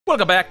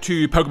Welcome back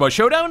to Pokemon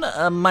Showdown.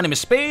 My name is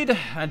Spade,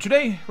 and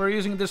today we're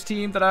using this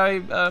team that I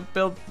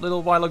built a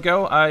little while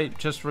ago. I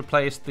just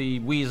replaced the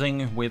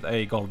Weezing with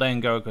a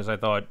Goldango because I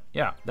thought,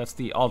 yeah, that's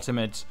the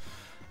ultimate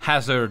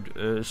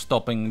hazard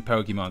stopping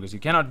Pokemon, because you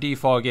cannot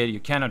defog it,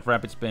 you cannot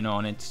Rapid Spin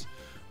on it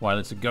while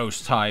it's a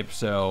ghost type,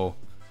 so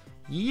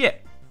yeah.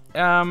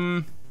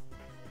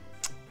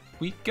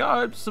 We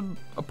got some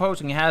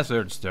opposing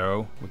hazards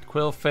though, with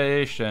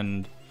Quillfish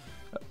and...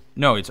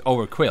 no, it's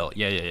Overquill,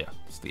 yeah.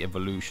 It's the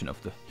evolution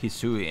of the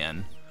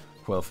Hisuian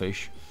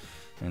Quillfish.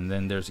 And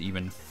then there's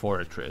even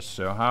Fortress.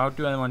 So how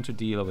do I want to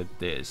deal with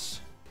this?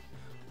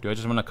 Do I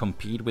just want to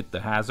compete with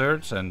the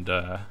hazards and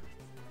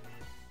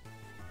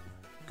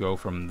go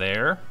from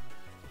there?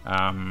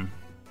 Have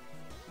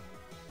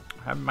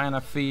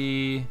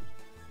Manaphy.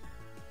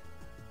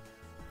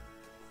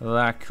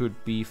 That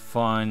could be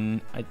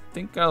fun. I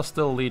think I'll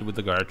still lead with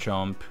the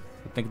Garchomp.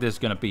 I think this is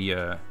gonna be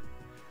a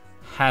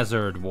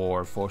hazard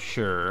war for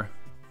sure.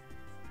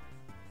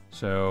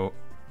 So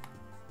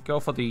go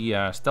for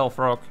the Stealth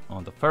Rock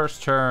on the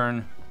first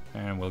turn,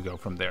 and we'll go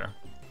from there.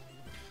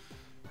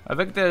 I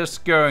think there's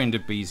going to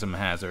be some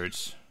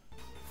hazards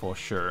for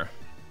sure.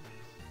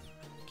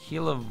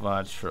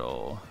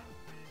 Kilovatral.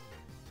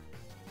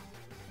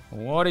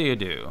 What do you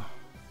do?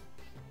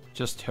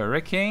 Just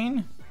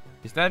Hurricane?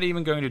 Is that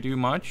even going to do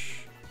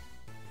much?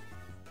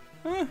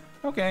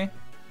 Okay.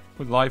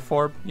 With Life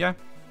Orb, yeah.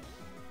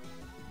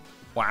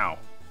 Wow,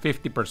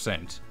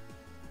 50%.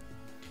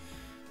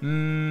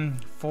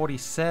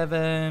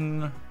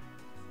 47.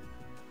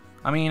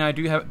 I mean, I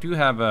do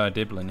have a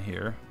Diblin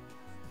here.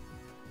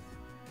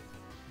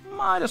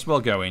 Might as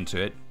well go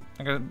into it.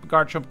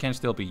 Garchomp can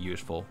still be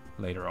useful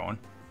later on.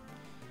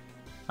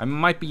 I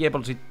might be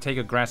able to take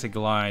a Grassy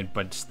Glide,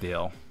 but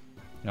still.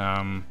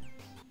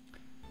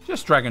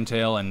 Just Dragon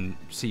Tail and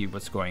see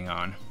what's going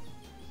on.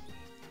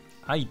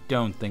 I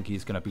don't think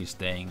he's gonna be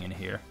staying in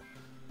here.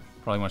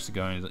 Probably wants to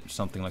go into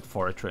something like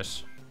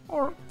Fortress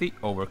or the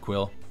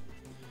Overquill.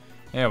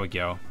 There we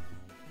go.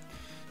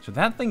 So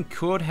that thing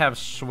could have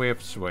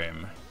Swift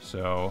Swim,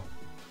 so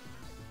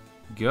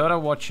gotta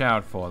watch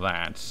out for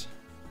that.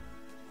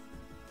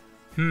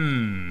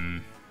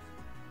 And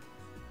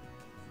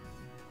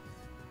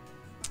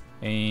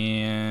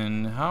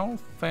how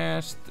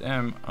fast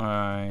am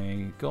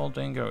I?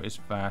 Goldango is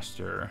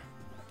faster.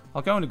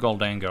 I'll go into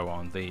Goldango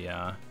on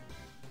the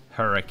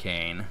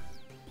Hurricane.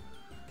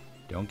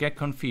 Don't get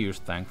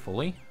confused,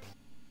 thankfully.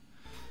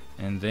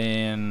 And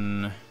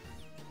then I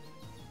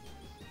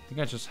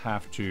think I just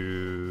have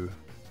to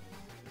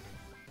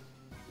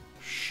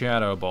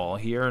Shadow Ball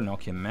here,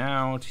 knock him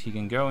out. He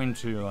can go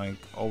into like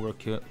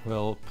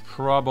Overkill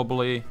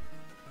probably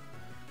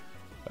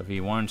if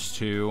he wants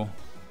to.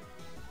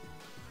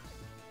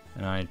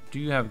 And I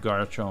do have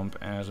Garchomp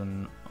as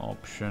an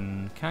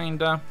option,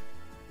 kinda.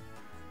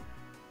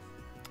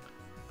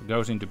 It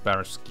goes into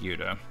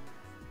Barraskewda.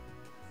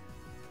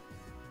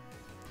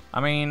 I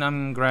mean,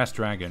 I'm Grass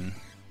Dragon.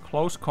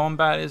 Close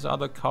combat is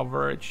other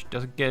coverage.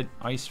 Does it get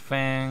Ice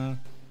Fang?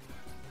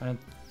 I don't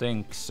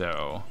think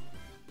so.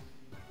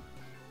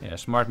 Yeah,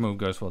 smart move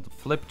goes for the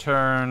flip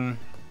turn.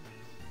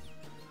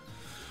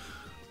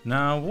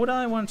 Now, would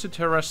I want to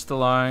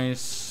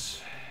Terrestrialize?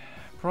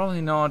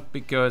 Probably not,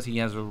 because he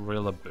has a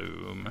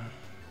Rillaboom.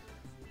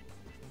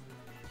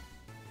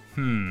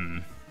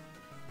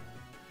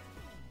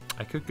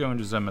 I could go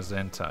into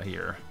Zamazenta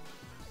here,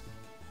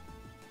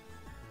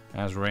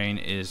 as Rain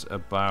is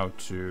about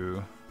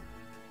to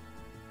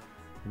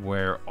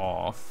wear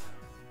off.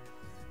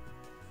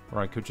 Or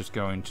I could just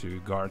go into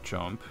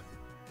Garchomp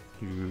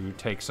to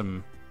take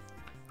some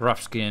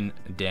Rough Skin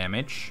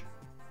damage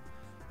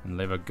and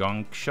live a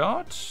Gunk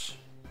Shot.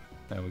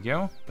 There we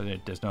go, but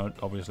it does not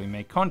obviously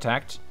make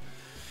contact.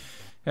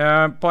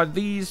 But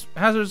these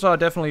hazards are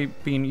definitely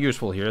being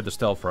useful here, the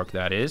Stealth Rock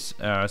that is.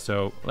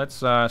 So let's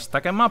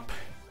stack them up.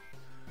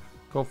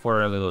 Go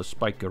for a little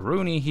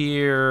Spike-a-Rooney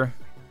here.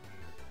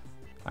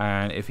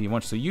 And if he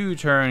wants to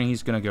U-turn,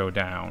 he's gonna go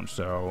down.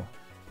 So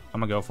I'm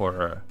gonna go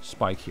for a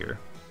Spike here.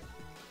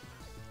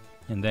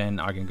 And then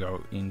I can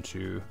go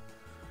into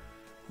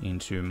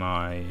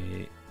my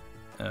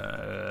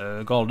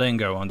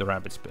Goldango on the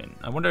Rapid Spin.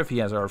 I wonder if he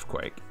has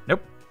Earthquake.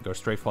 Nope. Go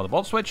straight for the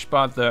Volt Switch,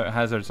 but the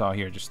hazards are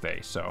here to stay,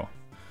 so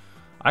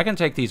I can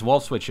take these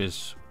Volt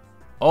Switches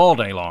all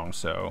day long,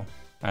 so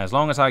as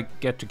long as I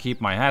get to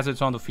keep my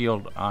hazards on the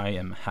field, I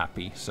am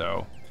happy.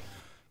 So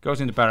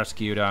goes into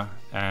Barraskewda,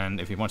 and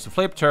if he wants to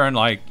flip turn,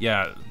 like,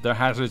 yeah, the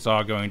hazards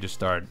are going to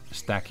start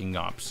stacking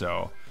up,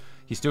 so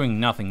he's doing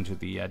nothing to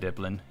the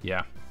Diblin.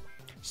 Yeah.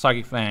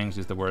 Psychic Fangs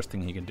is the worst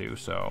thing he can do,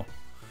 so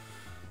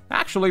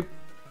actually,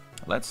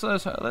 let's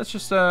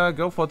just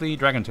go for the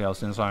Dragon Tail,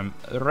 since I'm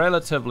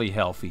relatively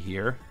healthy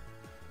here.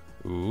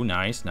 Ooh,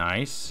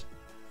 nice.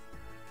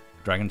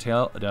 Dragon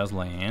Tail does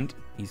land.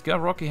 He's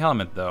got Rocky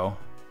Helmet though.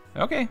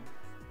 Okay.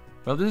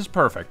 Well, this is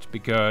perfect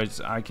because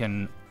I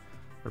can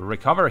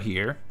recover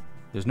here.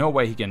 There's no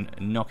way he can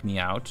knock me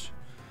out.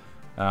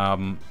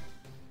 I'll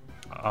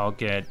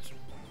get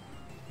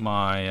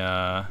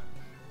my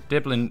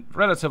Diblin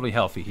relatively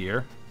healthy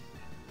here.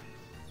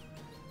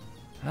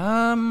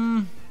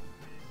 Dragon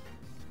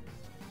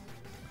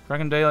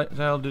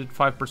Tail did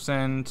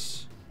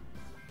 5%.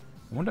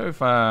 I wonder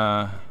if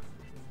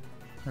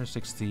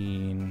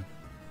 116.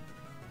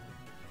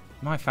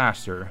 Am I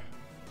faster?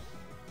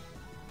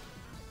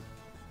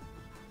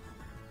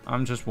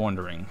 I'm just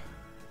wondering.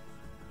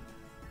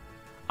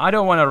 I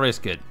don't want to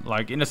risk it.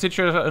 Like, in a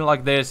situation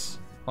like this,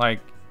 like,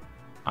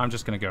 I'm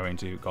just gonna go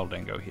into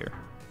Goldengo here.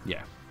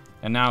 Yeah.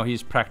 And now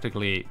he's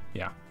practically,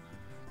 yeah.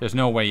 There's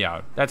no way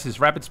out. That's his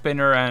Rapid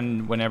Spinner,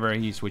 and whenever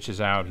he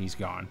switches out, he's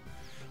gone.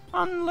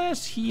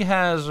 Unless he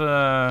has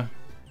a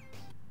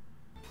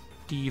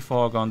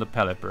Defog on the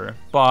Pelipper.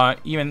 But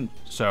even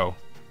so,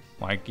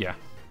 like, yeah.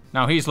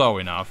 Now he's low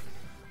enough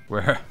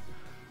where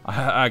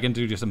I can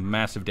do just some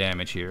massive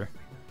damage here.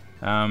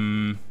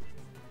 I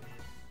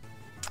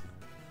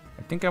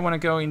think I want to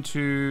go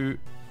into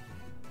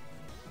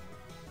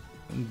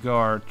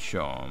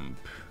Garchomp.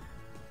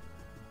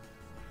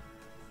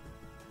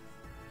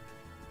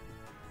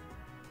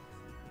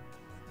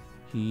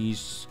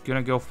 He's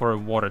gonna go for a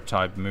water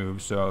type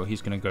move, so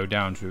he's gonna go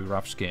down to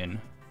Rough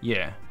Skin.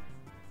 Yeah.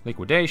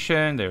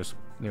 Liquidation, there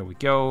we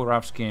go.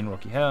 Rough Skin,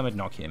 Rocky Helmet,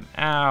 knock him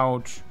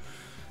out.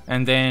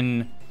 And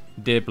then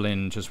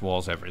Diblin just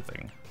walls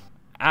everything.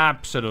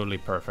 Absolutely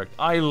perfect.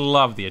 I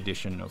love the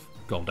addition of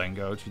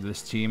Goldengo to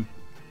this team.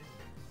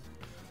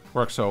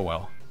 Works so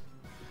well.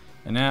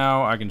 And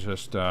now I can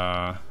just,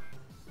 what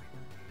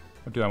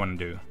do I want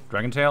to do?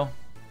 Dragon Tail?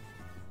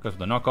 Goes for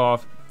the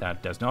knockoff.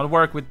 That does not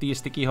work with the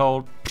sticky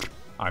hold.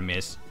 I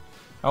miss.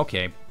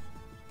 Okay.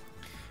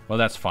 Well,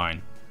 that's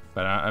fine.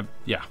 But,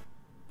 yeah.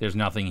 There's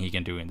nothing he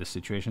can do in this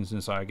situation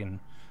since I can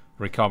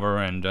recover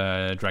and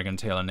Dragon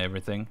Tail and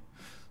everything.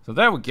 So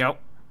there we go.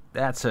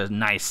 That's a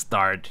nice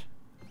start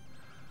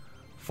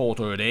for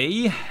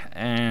today.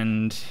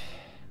 And...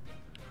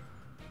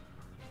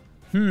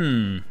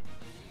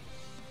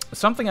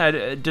 something I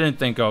didn't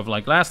think of.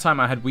 Like, last time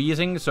I had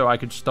Wheezing, so I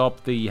could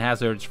stop the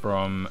hazards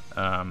from...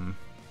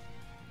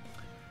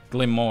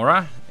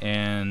 Glimmora,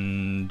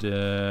 and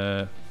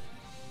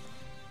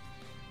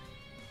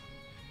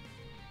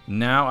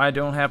now I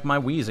don't have my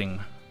Wheezing,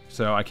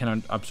 so I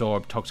cannot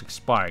absorb Toxic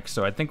Spike.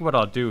 So I think what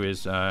I'll do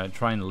is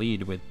try and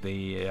lead with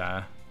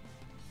the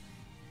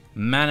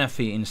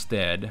Manaphy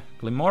instead.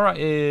 Glimmora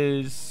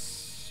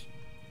is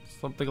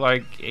something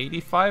like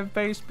 85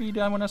 base speed,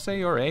 I want to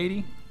say, or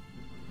 80.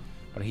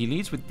 But he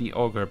leads with the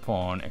Ogre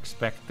Pawn,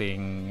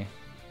 expecting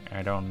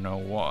I don't know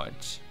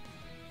what.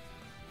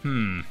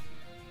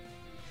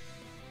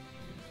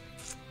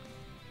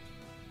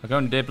 I'm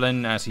going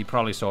Diblin as he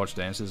probably Swords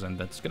Dances, and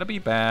that's gonna be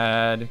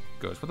bad.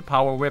 Goes for the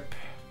Power Whip.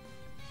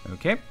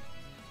 Okay.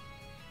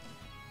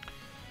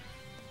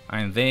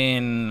 And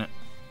then...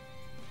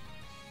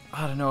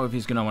 I don't know if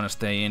he's gonna want to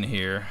stay in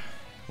here.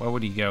 Where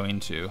would he go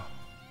into?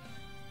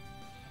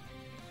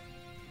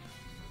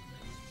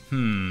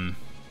 I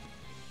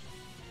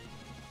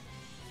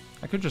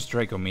could just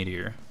Draco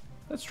Meteor.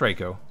 That's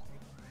Draco.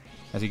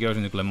 As he goes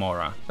into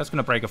Glimmora. That's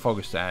gonna break a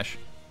Focus Sash.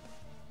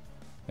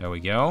 There we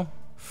go.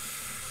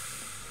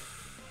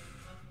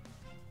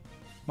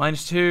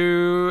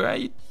 -2.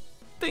 I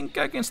think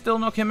I can still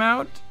knock him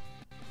out.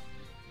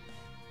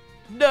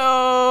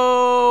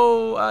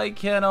 No! I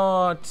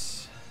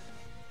cannot.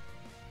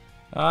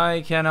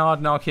 I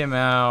cannot knock him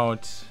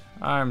out.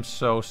 I'm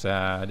so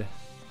sad.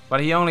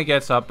 But he only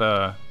gets up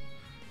a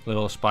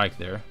little spike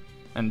there.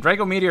 And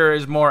Draco Meteor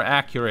is more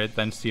accurate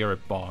than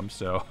Syrup Bomb,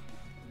 so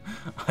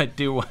I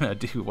do want to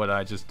do what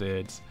I just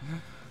did.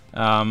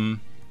 Get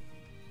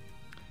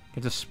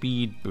a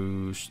speed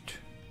boost.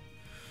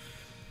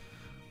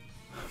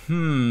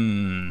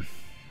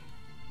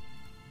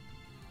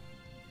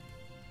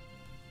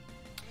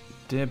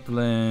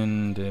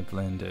 Diblin.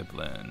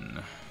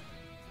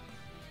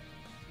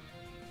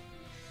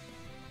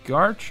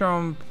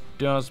 Garchomp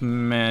does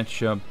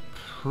match up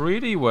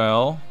pretty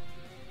well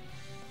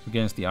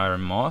against the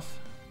Iron Moth.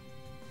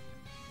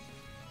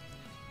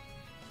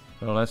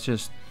 So let's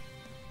just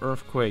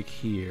Earthquake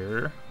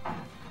here.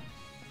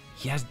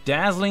 He has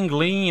Dazzling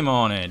Gleam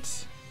on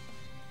it.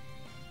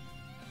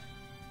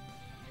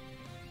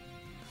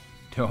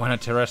 Do I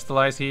want to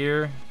Terrestrialize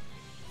here?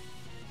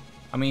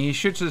 I mean, he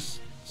should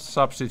just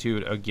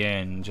substitute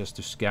again just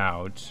to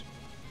scout.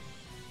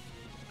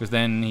 Because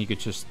then he could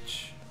just...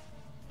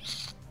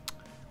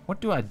 What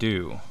do I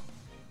do?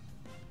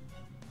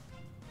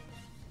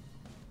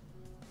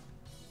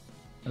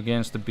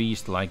 Against a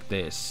beast like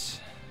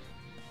this.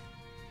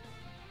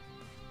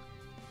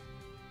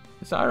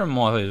 This Iron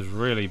Moth is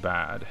really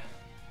bad.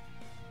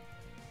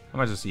 I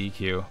might just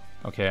EQ.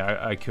 Okay,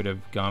 I could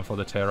have gone for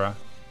the Terra.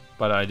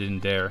 But I didn't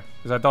dare.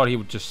 Because I thought he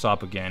would just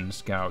sub again,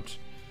 scout.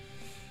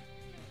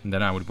 And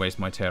then I would waste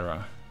my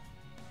Terra.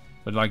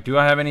 But like, do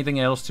I have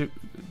anything else to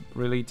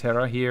really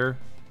Terra here?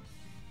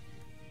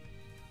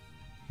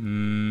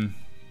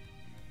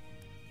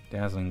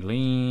 Dazzling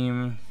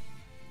Gleam.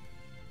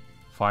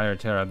 Fire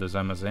Terra the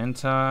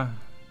Zamazenta.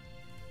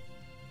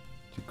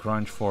 To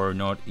crunch for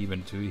not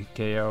even 2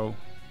 KO.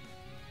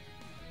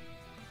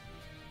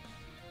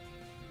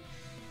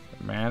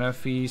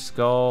 Manaphy,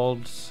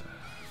 Scald.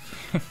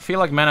 I feel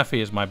like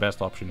Manaphy is my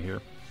best option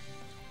here.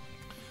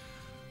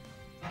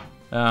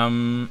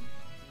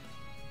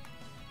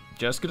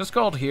 Just gonna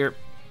Scald here.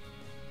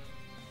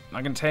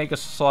 I can take a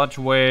Sludge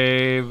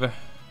Wave.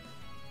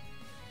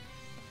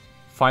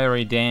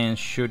 Fiery Dance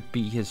should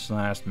be his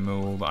last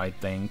move, I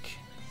think.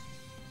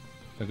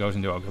 That goes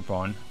into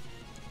Ogerpon.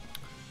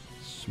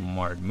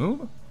 Smart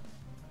move.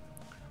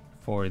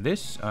 For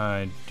this,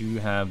 I do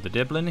have the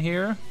Diblin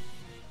here.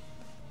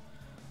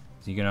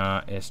 Is he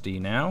gonna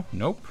SD now?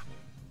 Nope.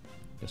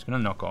 Just gonna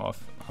knock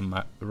off. I'm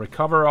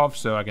recover off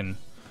so I can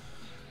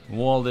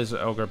wall this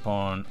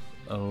Ogerpon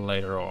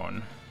later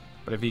on.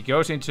 But if he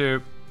goes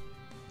into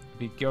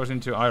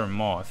Iron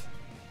Moth,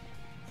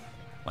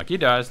 like he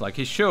does, like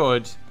he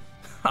should,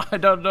 I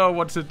don't know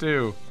what to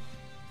do.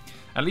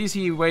 At least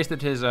he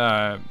wasted his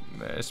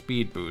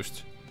speed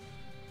boost.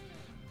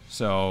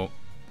 So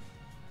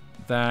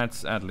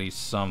that's at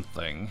least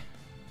something.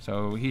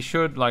 So he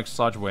should like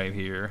Sludge Wave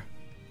here.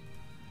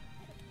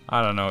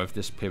 I don't know if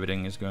this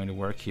pivoting is going to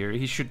work here.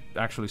 He should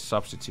actually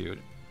substitute.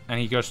 And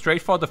he goes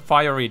straight for the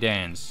Fiery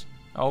Dance.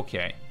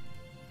 Okay.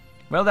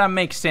 Well, that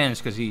makes sense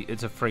because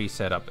it's a free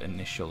setup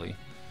initially.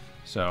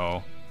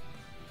 So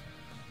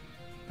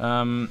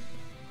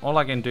all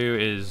I can do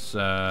is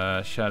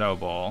Shadow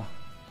Ball.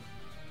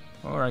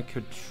 Or I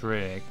could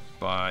Trick,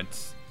 but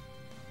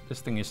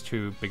this thing is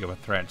too big of a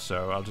threat,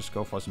 so I'll just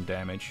go for some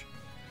damage.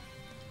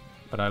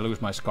 But I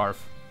lose my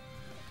Scarf.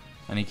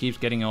 And he keeps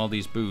getting all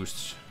these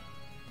boosts.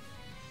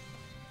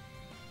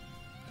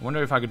 I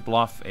wonder if I could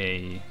bluff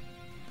a...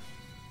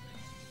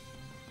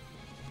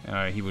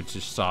 he would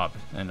just sob,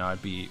 and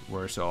I'd be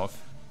worse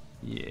off.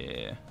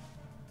 Yeah.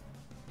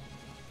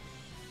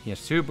 He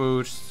has 2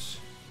 boosts.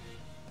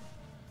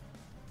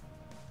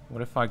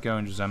 What if I go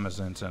into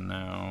Zamazenta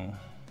now?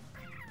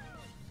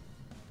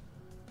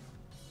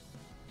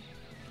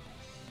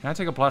 Can I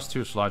take a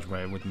 +2 Sludge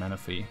Wave with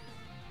Manaphy?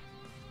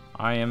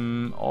 I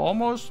am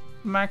almost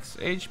max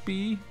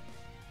HP.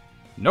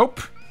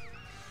 Nope.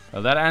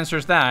 Well, that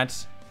answers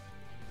that.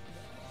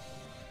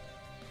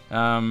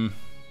 And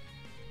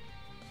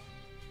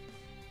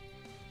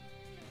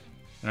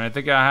I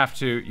think I have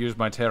to use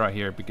my Terra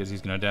here because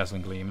he's gonna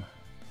Dazzling Gleam.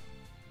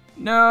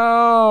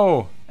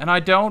 No! And I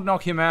don't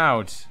knock him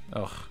out.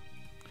 Ugh.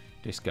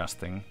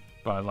 Disgusting.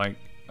 But, like,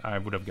 I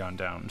would have gone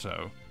down,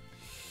 so...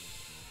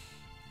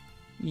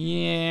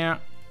 Yeah.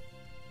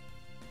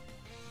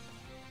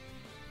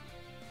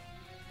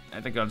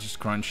 I think I'll just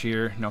Crunch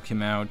here, knock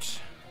him out.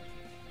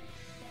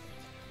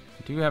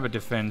 I do have a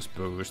defense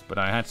boost, but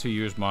I had to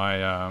use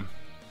my...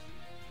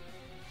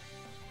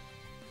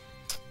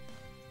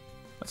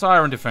 Let's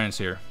Iron Defense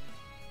here.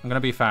 I'm gonna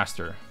be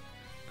faster.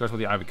 Goes with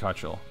the Ivy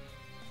Cudgel.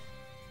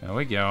 There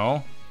we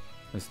go.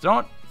 It's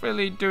not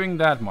really doing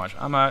that much.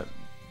 I'm gonna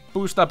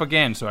boost up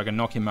again so I can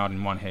knock him out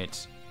in one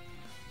hit.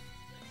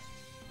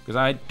 Because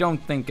I don't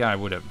think I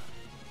would have.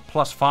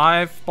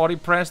 +5 body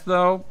press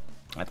though.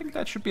 I think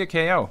that should be a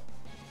KO.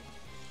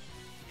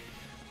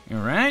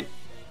 Alright.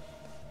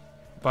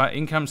 But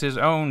in comes his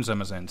own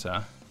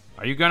Zamazenta.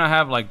 Are you gonna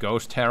have like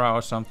Ghost Terra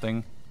or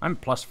something? I'm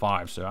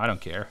 +5, so I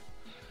don't care.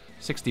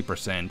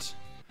 60%.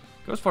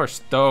 Goes for a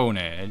Stone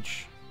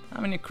Edge.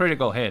 I mean, a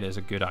critical hit is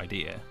a good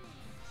idea.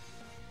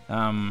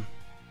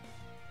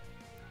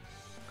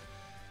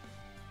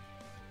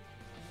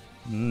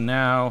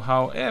 Now,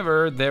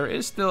 however, there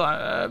is still...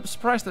 I'm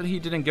surprised that he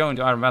didn't go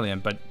into Iron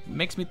Valiant, but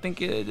makes me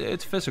think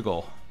it's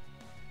physical.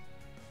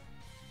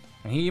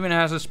 And he even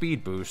has a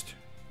speed boost.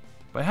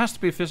 But it has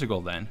to be physical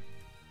then.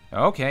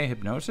 Okay,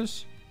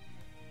 Hypnosis.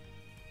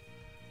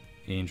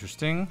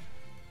 Interesting.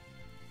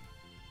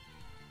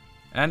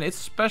 And it's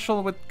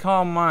special with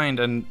Calm Mind,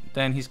 and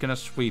then he's gonna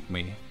sweep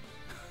me.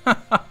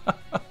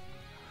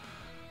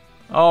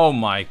 Oh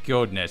my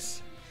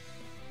goodness.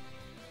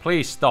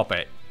 Please stop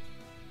it.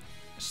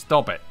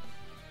 Stop it.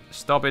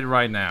 Stop it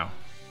right now.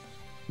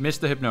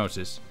 Mr.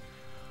 Hypnosis.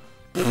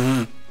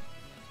 Come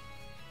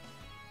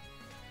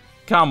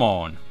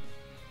on.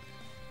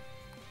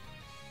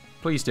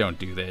 Please don't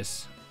do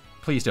this.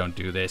 Please don't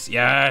do this.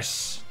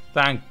 Yes!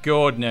 Thank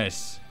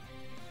goodness.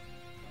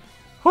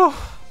 Whew.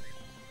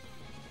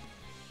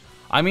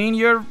 I mean,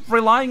 you're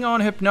relying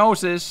on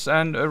Hypnosis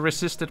and a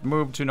resisted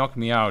move to knock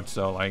me out,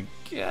 so like,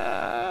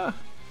 yeah,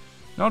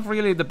 not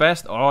really the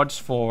best odds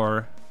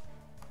for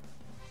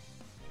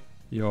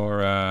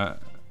your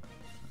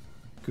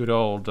good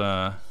old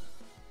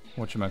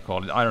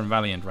whatchamacallit, Iron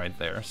Valiant right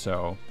there.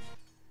 So,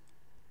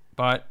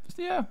 but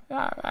yeah,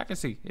 I can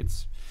see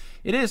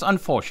it is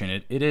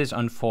unfortunate. It is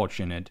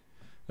unfortunate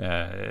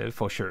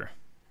for sure.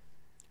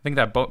 I think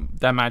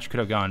that match could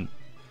have gone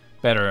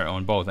better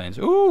on both ends.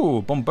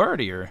 Ooh,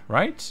 Bombardier,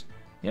 right?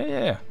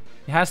 Yeah.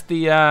 It has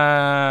the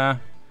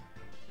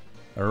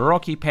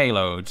rocky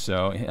payload,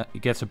 so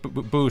it gets a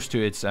boost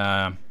to its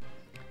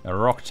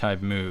rock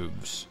type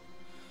moves.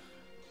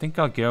 I think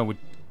I'll go with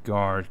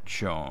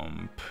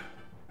Garchomp.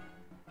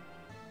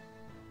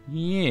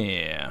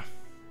 Yeah.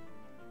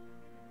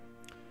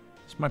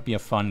 This might be a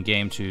fun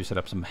game to set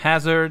up some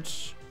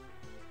hazards.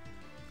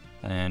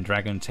 And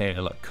Dragon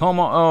Tail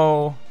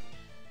Como-O.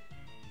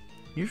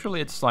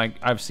 Usually it's like,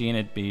 I've seen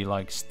it be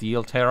like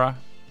Steel Terra.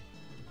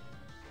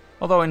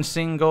 Although in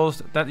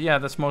singles,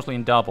 that's mostly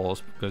in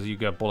doubles, because you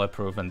get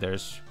bulletproof and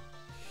there's...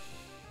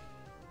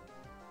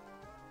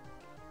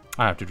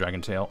 I have to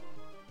Dragon Tail.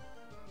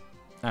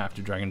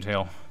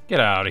 Get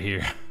out of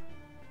here.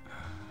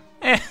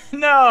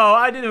 No,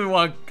 I didn't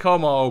want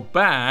Como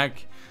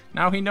back.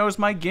 Now he knows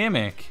my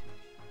gimmick.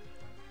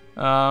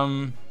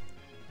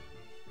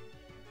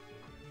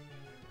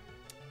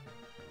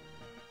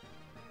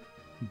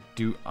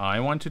 Do I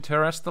want to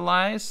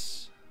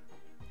terrestrialize?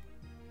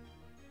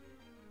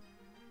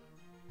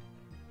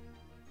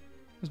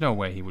 There's no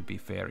way he would be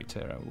Fairy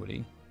Terra, would he?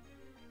 Do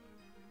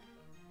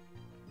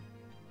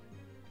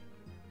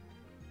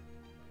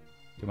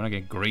you want to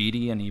get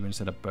greedy and even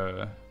set up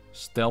a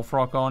Stealth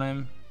Rock on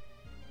him?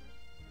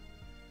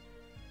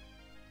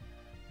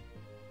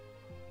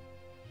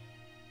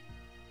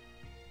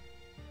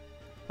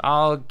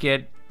 I'll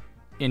get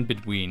in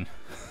between.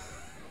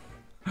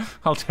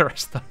 I'll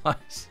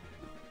terrestrialize.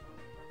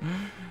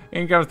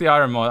 In comes the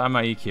Iron Mod. I'm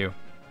my EQ.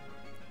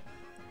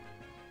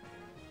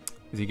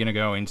 Is he gonna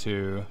go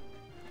into...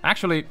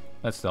 Actually,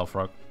 that's Stealth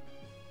Rock.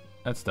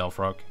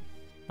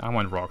 I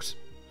want rocks.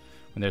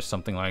 When there's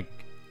something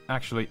like...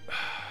 Actually...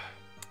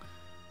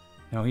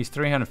 No, he's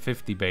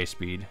 350 base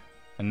speed.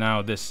 And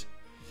now this...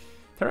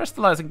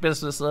 Terrestrializing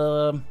business,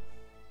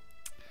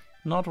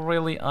 not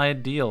really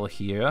ideal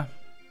here.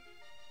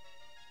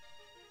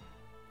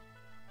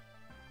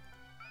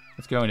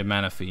 Let's go into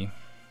Manaphy.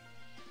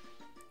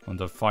 On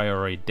the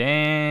Fiery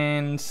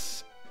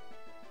Dance.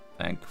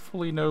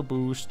 Thankfully no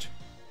boost.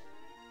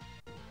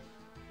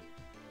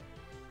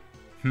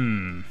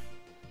 I'm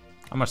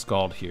a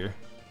Scald here.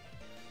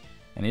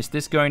 And is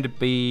this going to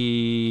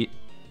be...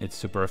 It's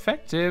super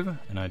effective,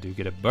 and I do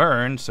get a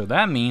burn, so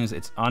that means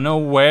it's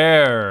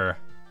unaware.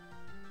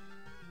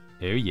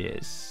 Oh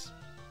yes.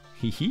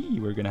 Hee,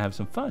 we're gonna have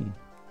some fun.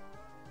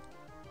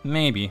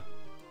 Maybe.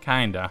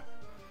 Kinda.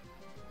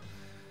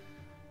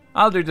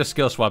 I'll do the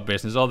skill swap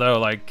business, although,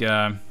 like,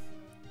 I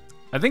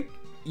think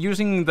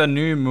using the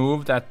new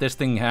move that this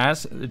thing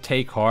has,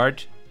 Take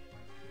Heart,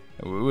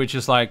 which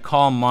is like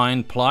Calm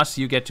Mind plus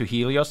you get to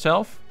heal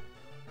yourself,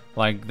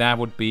 like, that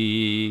would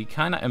be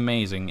kind of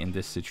amazing in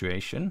this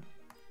situation.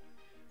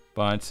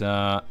 But,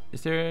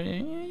 is there...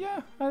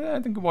 Yeah, I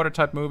think a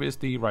Water-type move is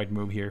the right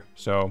move here.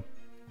 So,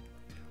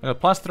 I got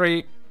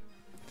 +3.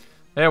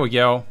 There we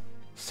go.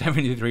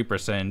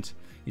 73%.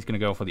 He's gonna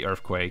go for the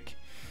Earthquake.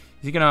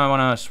 Is he gonna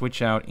wanna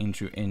switch out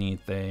into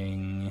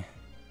anything?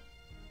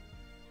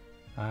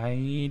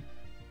 I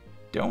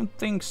don't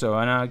think so,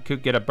 and I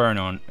could get a burn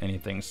on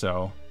anything,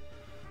 so...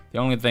 The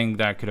only thing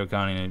that could have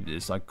gone in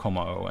is like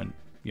Como, and,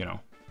 you know...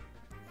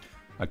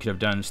 I could have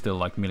done still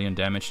like million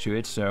damage to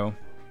it, so...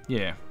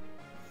 Yeah.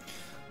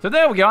 So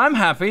there we go, I'm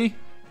happy.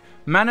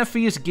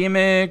 Manaphy's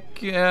gimmick...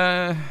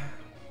 kinda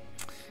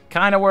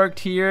worked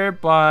here,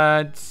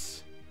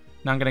 but...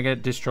 Now I'm gonna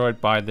get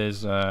destroyed by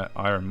this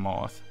Iron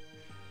Moth.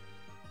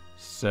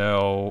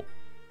 So...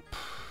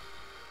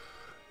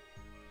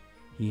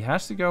 He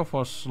has to go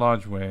for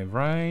Sludge Wave,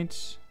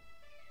 right?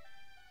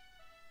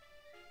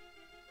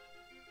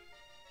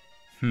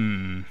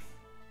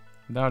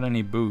 Without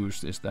any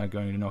boost, is that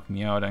going to knock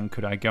me out? And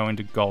could I go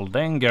into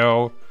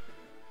Goldengo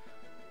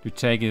to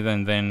take it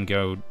and then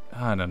go...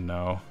 I don't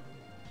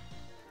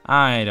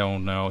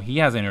know. He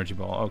has Energy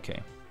Ball,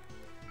 okay.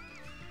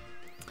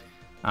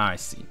 I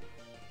see.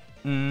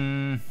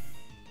 And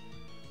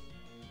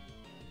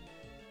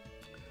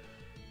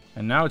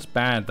now it's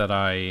bad that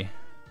I...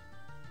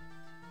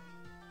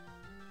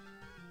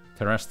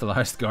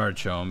 Terrestrialized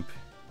Garchomp.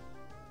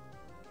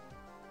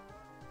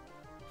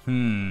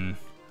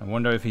 I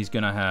wonder if he's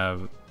gonna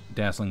have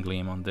Dazzling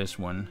Gleam on this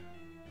one.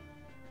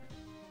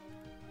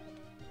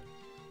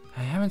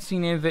 I haven't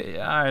seen anything.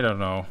 I don't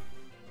know.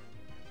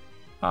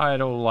 I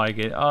don't like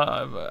it.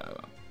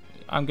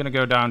 I'm gonna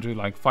go down to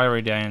like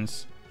Fiery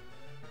Dance.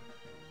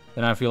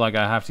 Then I feel like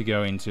I have to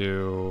go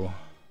into...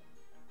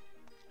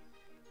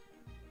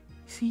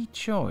 Is he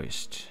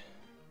choiced?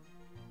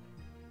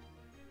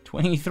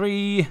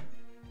 23!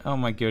 Oh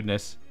my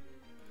goodness.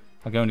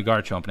 I'll go into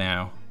Garchomp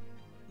now.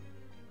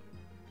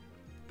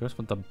 Goes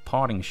for the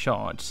Parting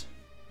Shot.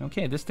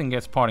 Okay, this thing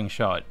gets Parting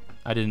Shot.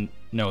 I didn't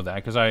know that,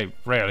 because I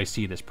rarely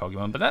see this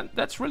Pokemon, but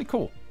that's really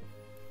cool.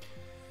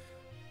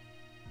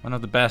 One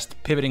of the best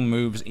pivoting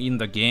moves in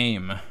the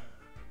game.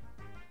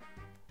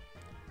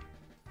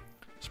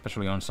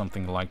 Especially on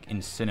something like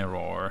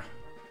Incineroar.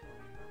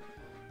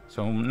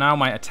 So now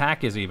my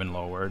attack is even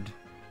lowered.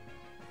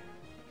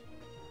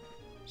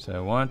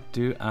 So what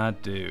do I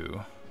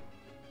do?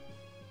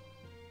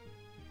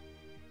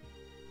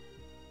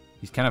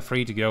 He's kind of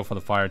free to go for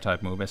the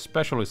Fire-type move,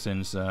 especially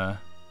since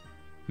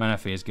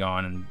Manaphy is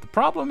gone. And the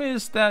problem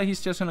is that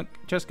he's just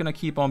gonna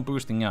keep on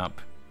boosting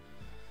up.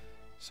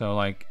 So,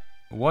 like,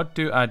 what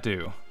do? I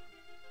go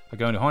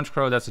into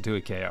Honchkrow, that's a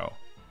 2-hit KO.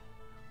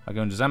 I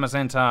go into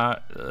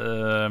Zamazenta.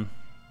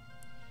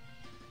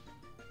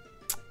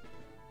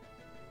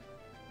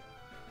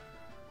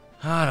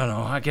 I don't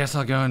know. I guess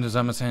I'll go into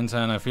Zamazenta,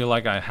 and I feel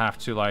like I have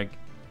to, like...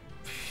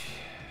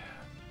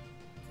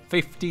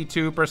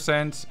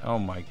 52%. Oh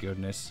my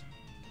goodness.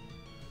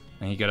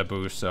 And he got a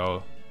boost,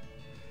 so...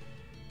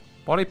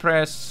 Body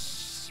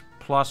press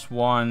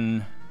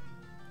 +1.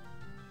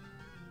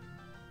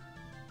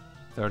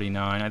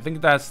 39. I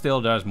think that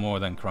still does more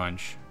than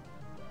crunch.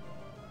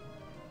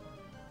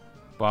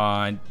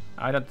 But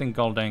I don't think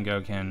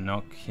Goldango can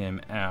knock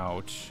him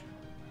out.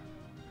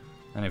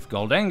 And if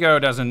Goldango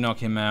doesn't knock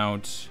him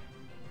out,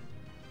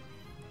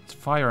 it's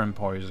fire and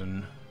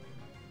poison.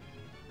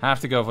 Have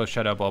to go for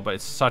Shadow Ball, but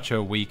it's such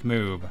a weak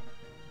move.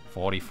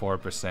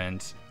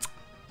 44%.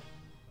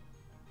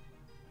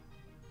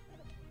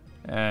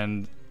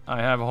 And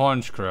I have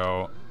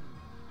Honchkrow.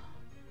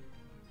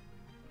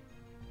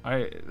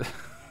 I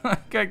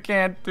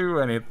can't do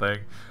anything.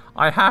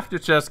 I have to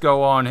just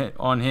go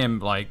on him,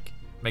 like,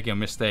 making a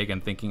mistake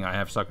and thinking I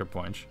have Sucker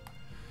Punch.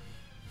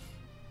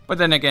 But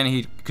then again,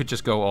 he could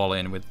just go all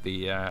in with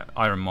the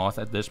Iron Moth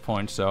at this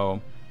point,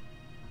 so...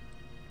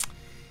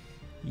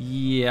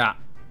 Yeah.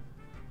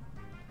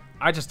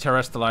 I just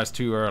Terrestrialized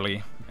too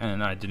early,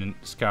 and I didn't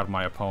scout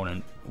my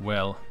opponent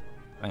well.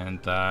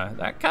 And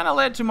that kind of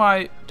led to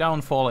my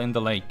downfall in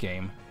the late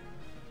game.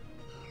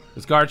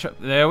 This Garchomp,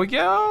 there we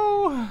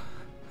go!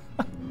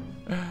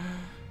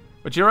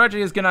 But Jirachi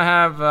is gonna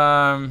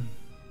have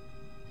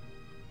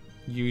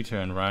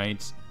U-turn,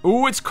 right?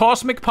 Ooh, it's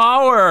Cosmic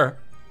Power!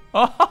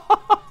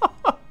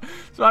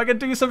 So I can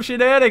do some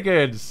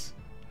shenanigans!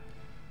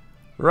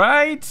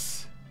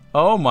 Right?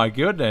 Oh my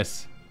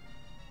goodness.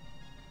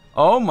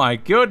 Oh my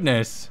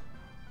goodness.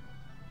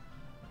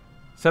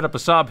 Set up a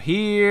sub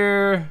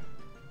here.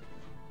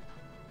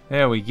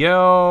 There we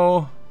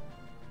go.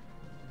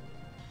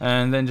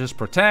 And then just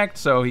protect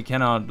so he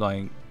cannot,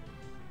 like...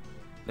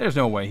 There's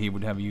no way he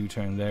would have a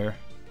U-turn there.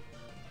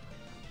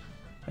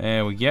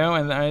 There we go,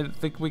 and I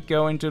think we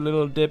go into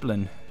Little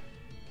Diblin.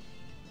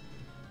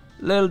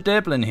 Little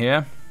Diblin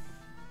here.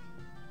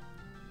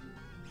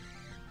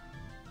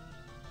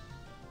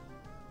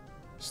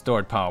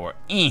 Stored power.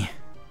 I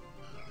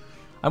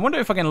wonder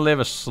if I can live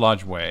a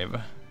Sludge Wave.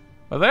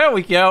 Well, there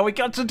we go, we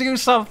got to do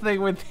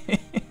something with it.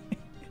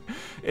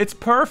 It's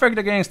perfect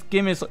against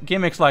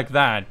gimmicks like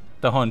that,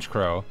 the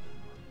Honchkrow.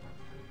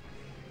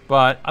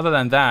 But other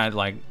than that,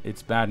 like,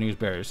 it's bad news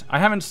bears. I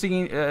haven't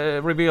seen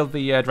revealed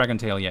the Dragon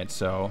Tail yet,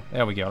 so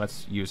there we go.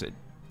 Let's use it.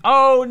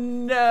 Oh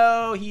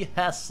no, he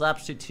has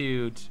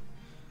Substitute.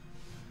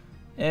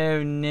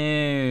 Oh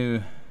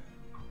no.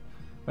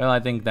 Well, I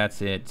think that's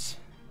it.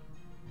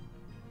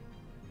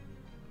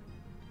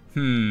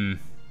 I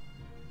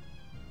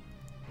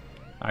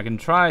can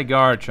try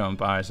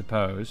Garchomp, I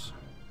suppose.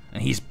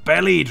 And he's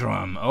Belly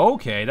Drum.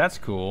 Okay, that's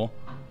cool.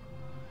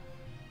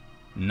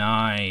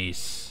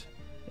 Nice.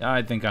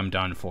 I think I'm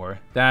done for.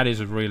 That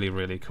is really,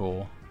 really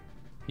cool.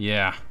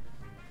 Yeah.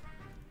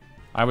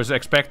 I was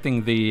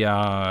expecting the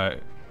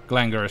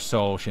Glangar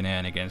Soul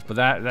shenanigans, but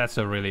that's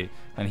a really...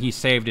 And he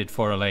saved it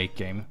for a late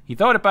game. He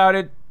thought about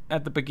it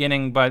at the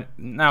beginning, but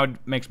now it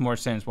makes more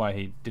sense why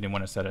he didn't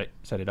want to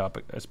set it up,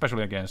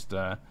 especially against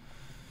a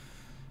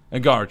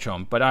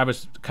Garchomp. But I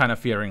was kind of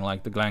fearing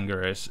like the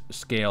Glangar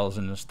scales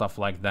and stuff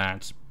like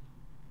that.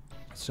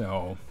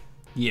 So,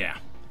 yeah.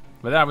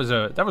 But that was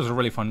a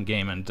really fun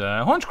game, and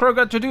Honchkrow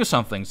got to do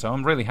something, so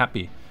I'm really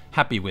happy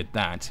with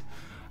that.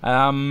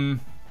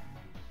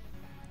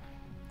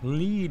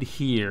 Lead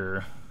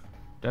here.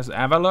 Does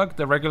Avalugg,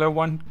 the regular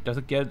one, does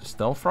it get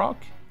Stealth Rock?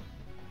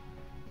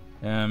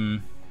 I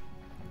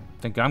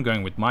think I'm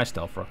going with my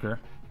Stealth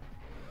Rocker.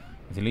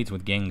 He leads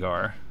with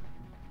Gengar.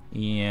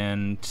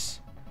 And...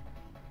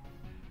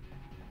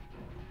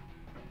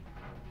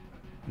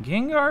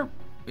 Gengar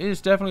is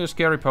definitely a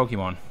scary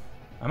Pokemon.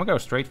 I'm gonna go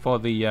straight for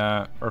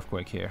the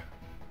Earthquake here.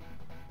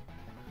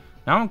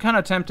 Now I'm kind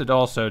of tempted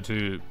also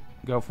to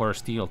go for a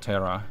Steel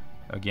Terra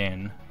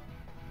again.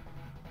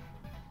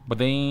 But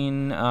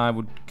then I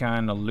would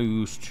kind of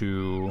lose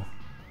to...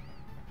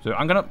 So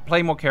I'm gonna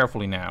play more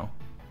carefully now.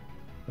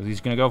 Because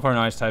he's gonna go for an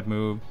Ice-type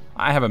move.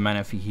 I have a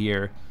Manaphy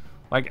here.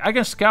 Like, I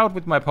can scout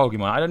with my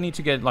Pokemon. I don't need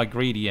to get, like,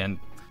 greedy and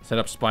set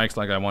up spikes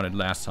like I wanted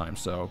last time,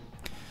 so...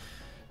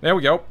 There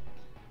we go.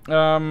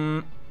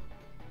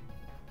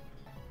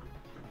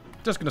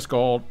 Just gonna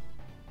Scald.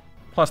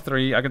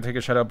 +3, I can take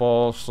a Shadow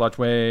Ball, Sludge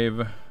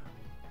Wave.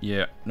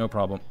 Yeah, no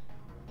problem.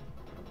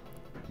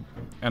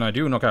 And I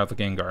do knock out the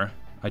Gengar.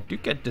 I do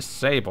get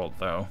disabled,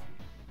 though.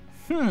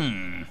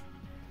 And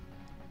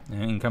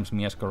in comes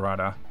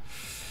Miascarada.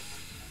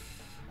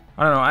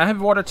 I don't know, I have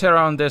Water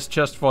Terra on this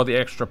just for the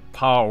extra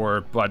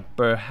power, but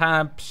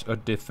perhaps a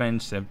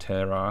defensive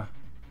Terra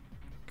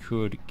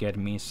could get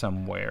me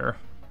somewhere.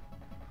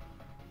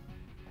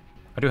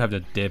 I do have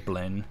the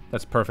Diblin.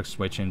 That's perfect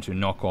switch into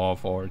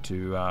knockoff or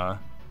to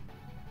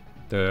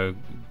the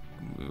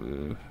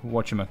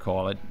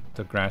whatchamacallit,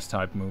 the grass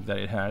type move that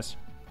it has.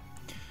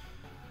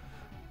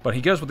 But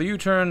he goes with the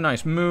U-turn,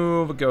 nice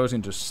move, goes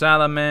into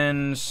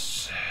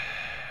Salamence.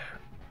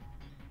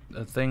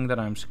 The thing that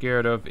I'm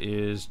scared of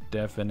is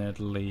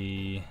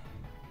definitely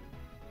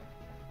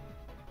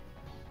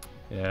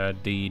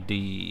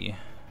DD.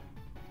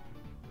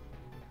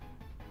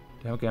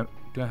 Okay.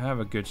 do I have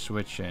a good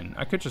switch in?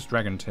 I could just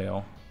Dragon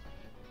Tail.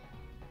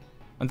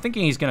 I'm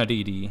thinking he's gonna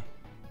DD.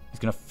 He's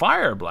gonna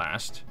Fire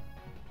Blast.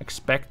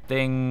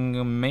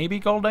 Expecting maybe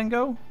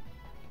Goldengo?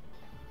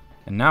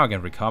 And now I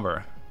can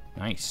recover.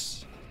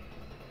 Nice.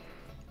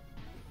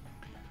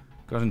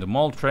 Goes into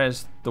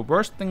Moltres. The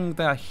worst thing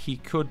that he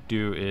could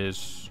do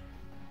is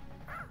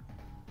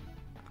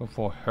go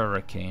for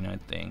Hurricane, I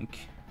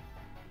think.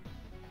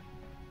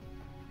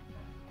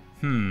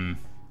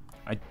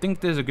 I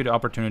think there's a good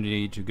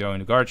opportunity to go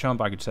into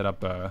Garchomp. I could set up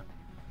the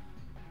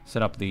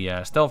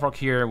Stealth Rock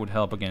here. Would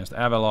help against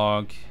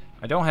Avalog.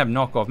 I don't have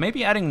knockoff.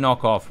 Maybe adding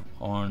knockoff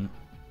on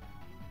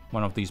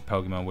one of these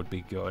Pokemon would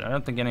be good. I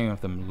don't think any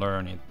of them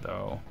learn it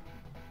though.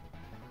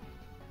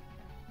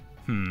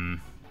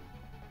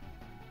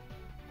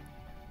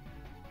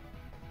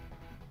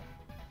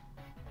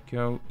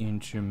 Go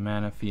into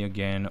Manaphy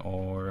again,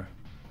 or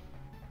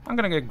I'm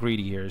gonna get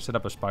greedy here. Set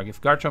up a Spike.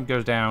 If Garchomp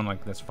goes down,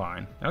 like, that's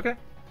fine. Okay.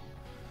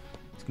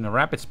 It's gonna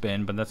Rapid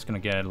Spin, but that's gonna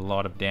get a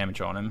lot of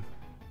damage on him.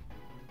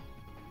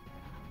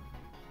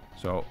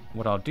 So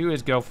what I'll do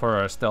is go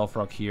for a Stealth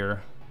Rock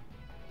here.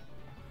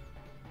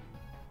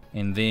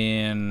 And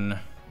then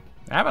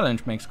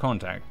Avalanche makes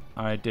contact.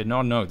 I did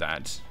not know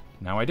that.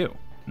 Now I do.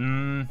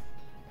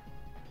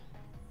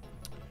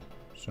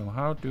 So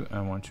how do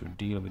I want to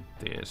deal with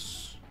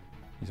this?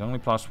 He's only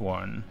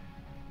 +1.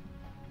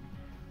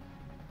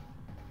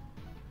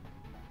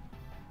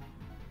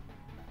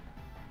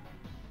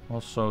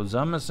 Also,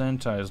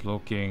 Zamazenta is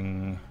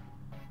looking...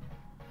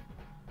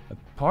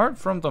 Apart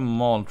from the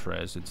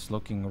Moltres, it's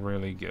looking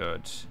really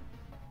good.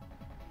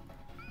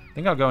 I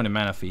think I'll go into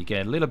Manaphy,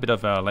 get a little bit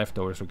of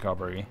leftovers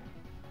recovery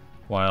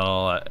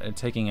while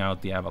taking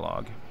out the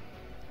Avalog.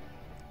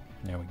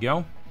 There we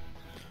go.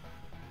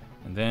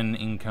 And then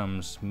in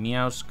comes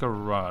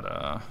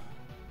Meowscarada.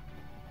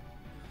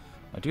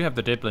 I do have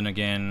the Diplin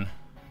again.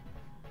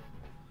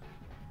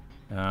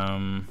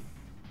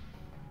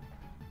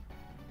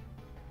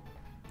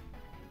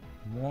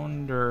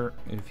 Wonder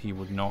if he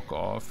would knock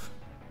off.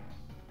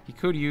 He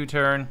could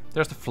U-turn.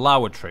 There's the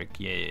Flower Trick.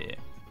 Yeah.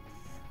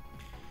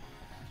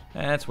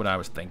 That's what I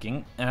was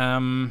thinking.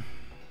 I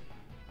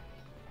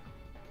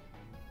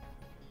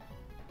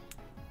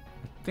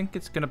think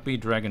it's gonna be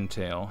Dragon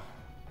Tail.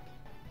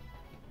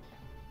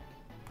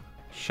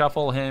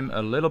 Shuffle him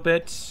a little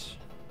bit.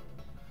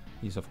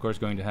 He's of course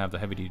going to have the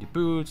heavy duty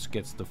boots.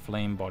 Gets the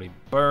Flame Body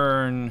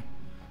Burn.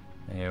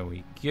 There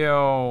we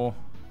go.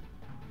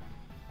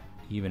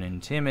 Even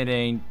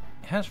Intimidate.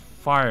 Has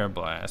Fire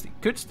Blast. It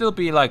could still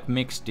be like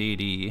mixed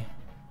DD.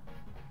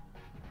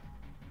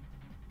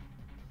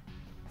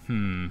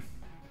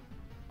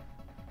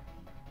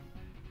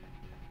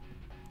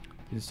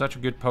 He's such a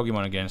good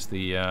Pokemon against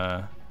the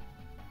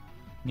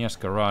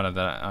Meowscarada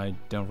that I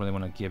don't really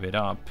want to give it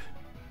up.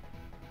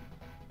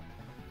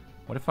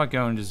 What if I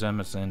go into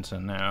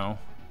Zamazenta now?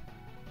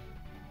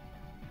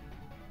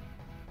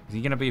 Is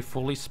he gonna be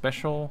fully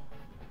special?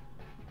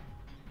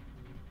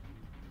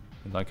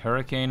 With like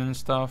Hurricane and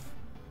stuff?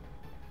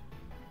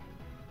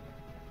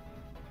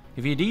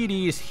 If he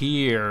DDs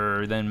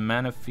here, then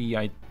Manaphy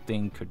I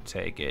think could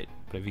take it.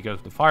 But if he goes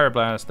with the Fire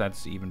Blast,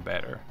 that's even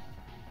better.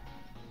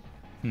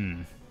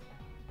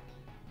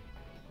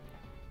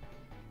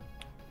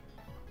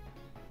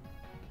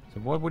 So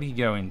what would he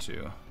go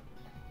into?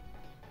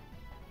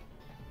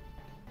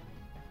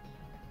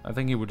 I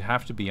think it would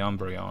have to be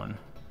Umbreon.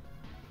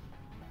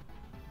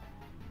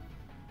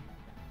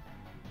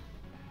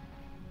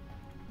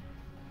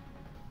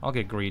 I'll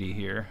get greedy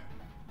here.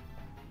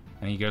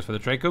 And he goes for the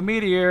Draco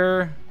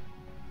Meteor.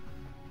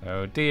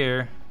 Oh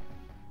dear.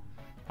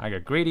 I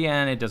got greedy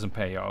and it doesn't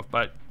pay off.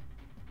 But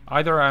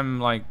either I'm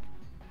like,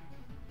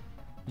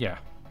 yeah,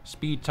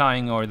 speed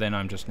tying, or then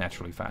I'm just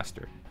naturally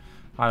faster.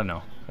 I don't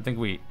know. I think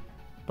we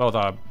both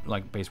are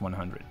like base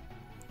 100.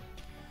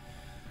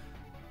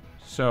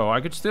 So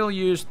I could still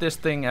use this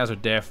thing as a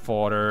death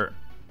fodder.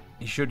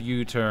 He should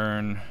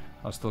U-turn.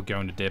 I'll still go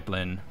into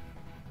Diplin.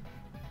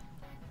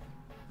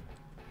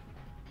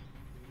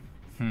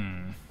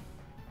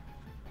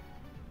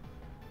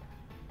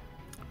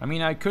 I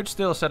mean, I could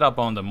still set up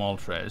on the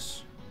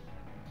Moltres.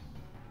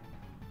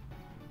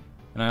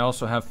 And I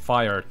also have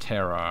Fire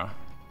Terra.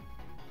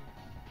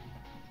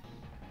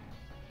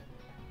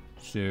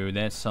 So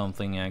that's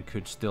something I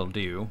could still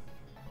do.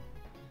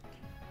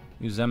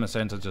 Use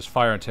Zamazenta, just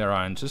Fire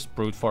Terra, and just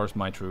Brute Force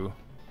Maitrue.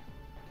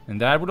 And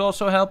that would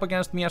also help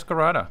against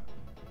Meowscarada.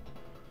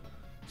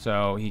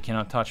 So he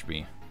cannot touch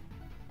me.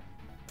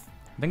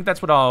 I think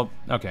that's what I'll...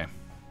 Okay.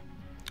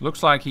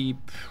 Looks like he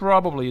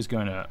probably is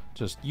going to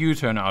just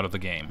U-turn out of the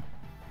game.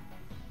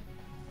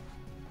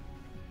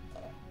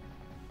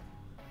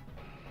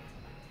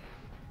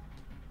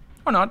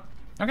 Or not.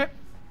 Okay.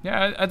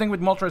 Yeah, I think with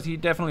Moltres he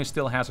definitely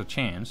still has a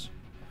chance.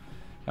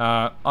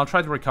 I'll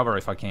try to recover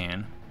if I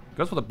can.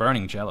 Goes for the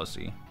Burning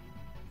Jealousy.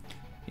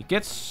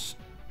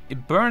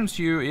 It burns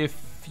you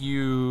if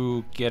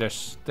you get a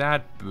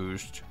stat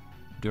boost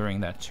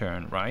during that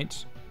turn,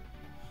 right?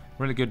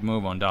 Really good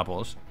move on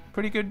doubles.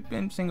 Pretty good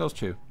in singles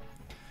too.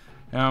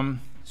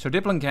 So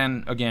Diplin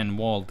can, again,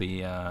 wall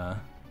the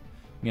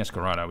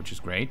Miascarada, which is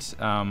great.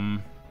 Do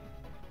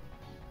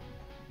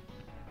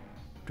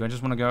I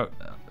just want to go...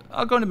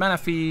 I'll go into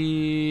Manaphy...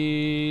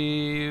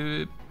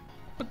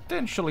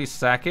 Potentially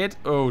sack it.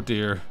 Oh,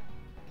 dear.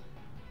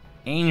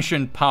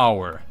 Ancient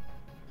Power.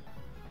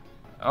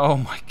 Oh,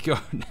 my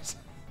goodness.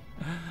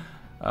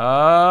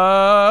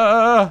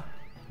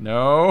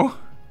 No.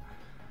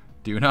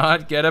 Do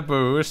not get a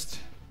boost.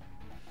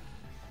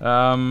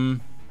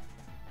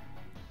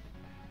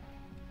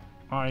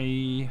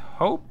 I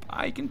hope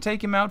I can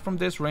take him out from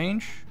this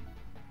range.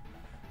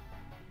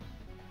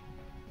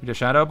 With a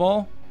Shadow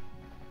Ball?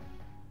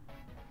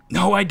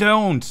 No, I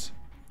don't!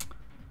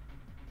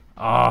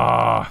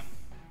 Ah.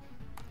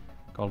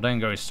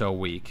 Goldengo is so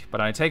weak.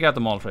 But I take out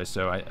the Moltres,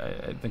 so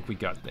I think we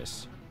got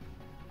this.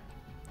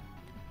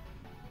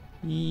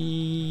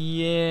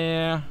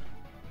 Yeah.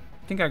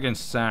 I think I can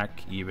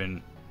sack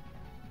even.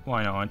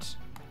 Why not?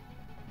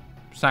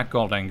 Sack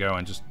Goldengo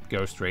and just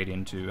go straight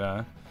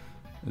into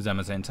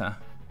Zamazenta.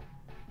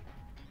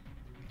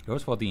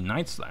 Goes for the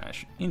Night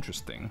Slash.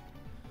 Interesting.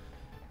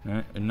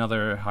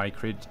 Another high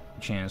crit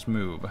chance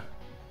move.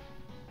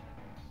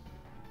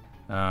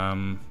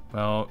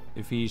 Well,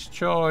 if he's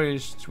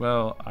choiced,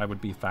 well, I would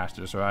be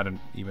faster, so I don't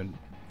even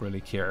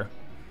really care.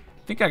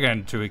 I think I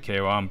can 2-hit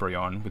KO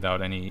Umbreon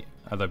without any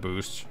other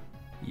boost.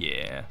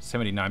 Yeah,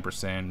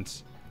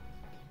 79%.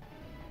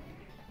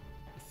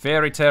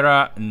 Fairy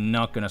Terra,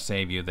 not gonna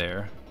save you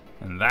there.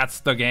 And that's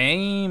the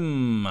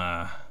game!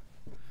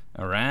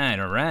 Alright.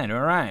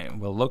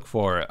 We'll look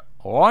for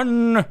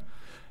one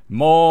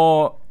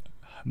more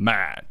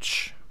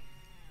match.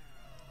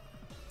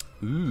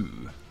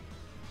 Ooh.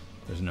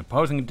 There's an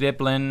opposing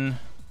Diplin.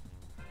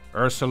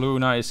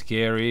 Ursaluna is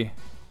scary.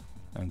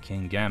 And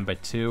King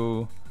Gambit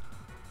too.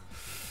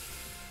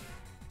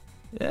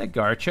 Yeah,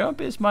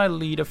 Garchomp is my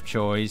lead of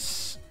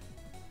choice.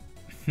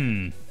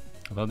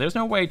 Well, there's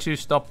no way to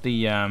stop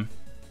the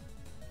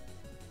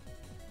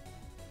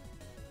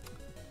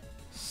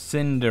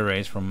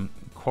Cinderace from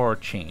core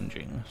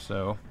changing,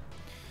 so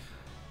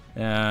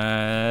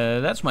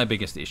that's my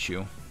biggest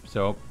issue.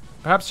 So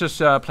perhaps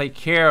just play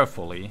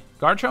carefully.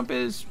 Garchomp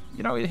is,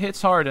 you know, it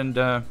hits hard and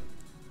can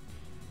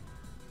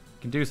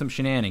do some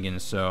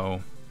shenanigans,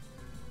 so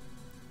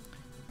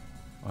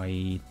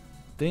I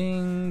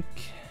think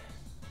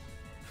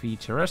if he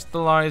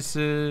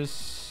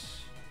terrestrializes,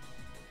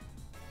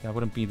 that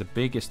wouldn't be the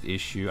biggest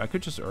issue. I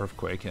could just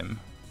Earthquake him.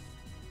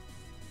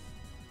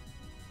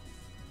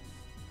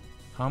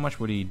 How much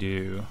would he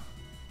do?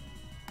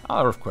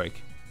 I'll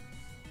Earthquake.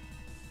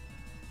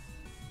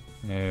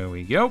 There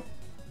we go.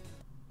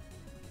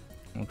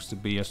 Looks to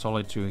be a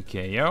solid 2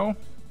 KO.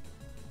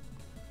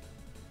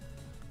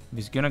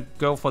 He's gonna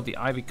go for the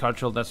Ivy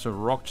Cudgel. That's a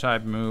rock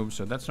type move,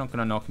 so that's not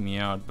gonna knock me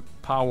out. But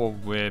Power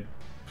Whip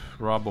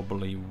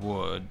probably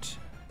would.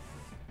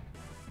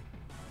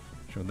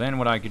 So then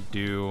what I could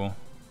do...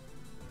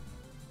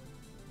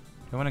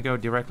 I want to go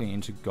directly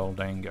into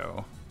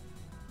Goldango.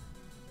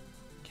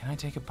 Can I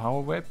take a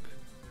Power Whip?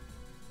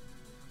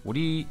 Would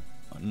he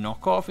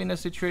knock off in a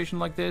situation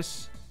like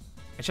this?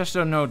 I just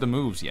don't know the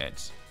moves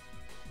yet.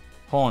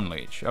 Horn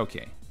Leech.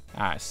 Okay,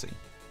 I see.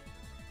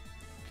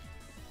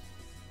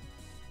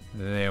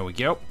 There we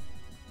go.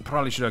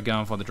 Probably should have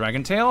gone for the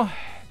Dragon Tail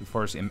to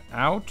force him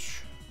out.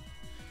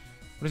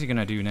 What is he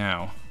gonna do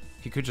now?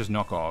 He could just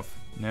knock off.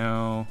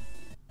 No.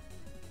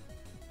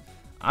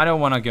 I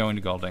don't want to go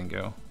into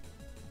Goldango.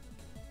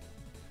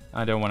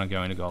 I don't want to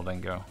go into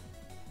Goldango.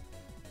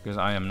 Because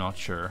I am not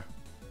sure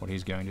what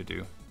he's going to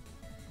do.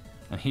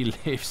 And he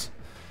lives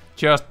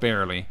just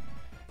barely.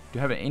 Do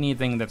you have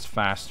anything that's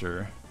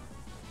faster?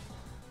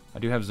 I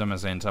do have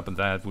Zamazenta, but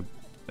that would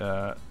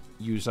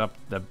use up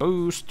the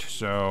boost,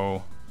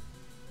 so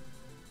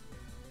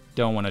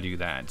don't want to do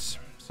that.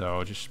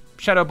 So just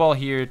Shadow Ball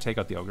here, take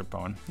out the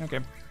Ogerpon. Okay.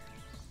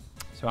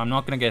 So I'm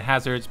not going to get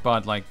hazards,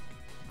 but like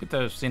with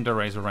the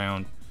Cinderace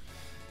around,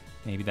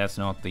 maybe that's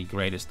not the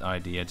greatest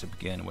idea to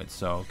begin with.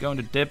 So going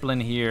to Diplin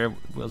here,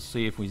 we'll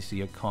see if we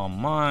see a Calm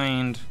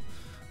Mind.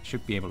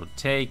 Should be able to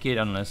take it,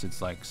 unless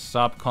it's like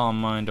sub Calm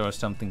Mind or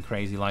something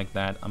crazy like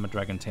that. I'm gonna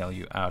Dragon Tail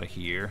you out of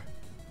here.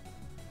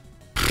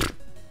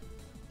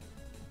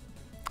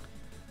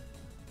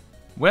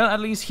 Well, at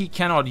least he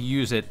cannot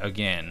use it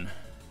again.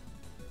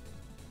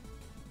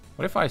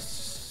 What if I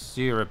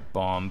Syrup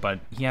Bomb, but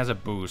he has a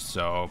boost,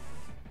 so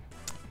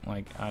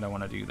like I don't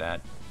want to do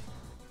that.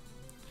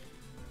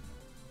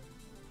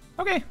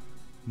 Okay,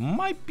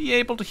 might be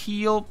able to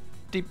heal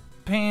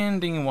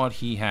depending on what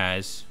he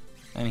has.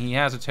 And he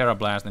has a Terra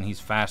Blast and he's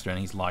faster and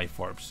he's Life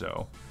Orb,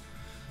 so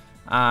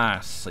I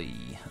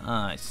see.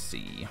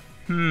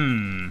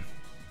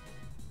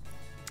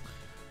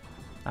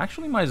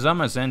 Actually, my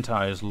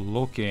Zamazenta is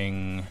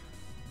looking...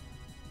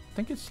 I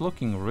think it's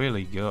looking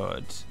really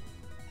good.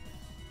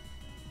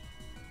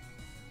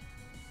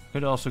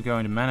 Could also go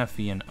into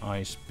Manaphy and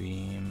Ice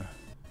Beam.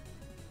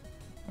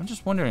 I'm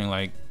just wondering,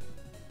 like...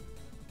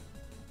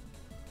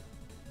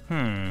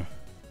 I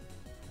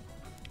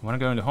want to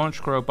go into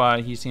Honchkrow,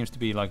 but he seems to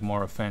be like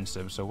more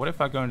offensive. So what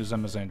if I go into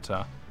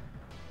Zamazenta?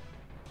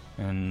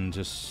 And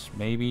just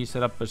maybe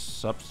set up a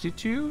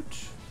substitute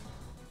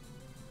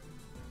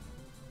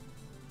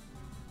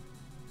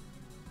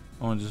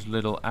on this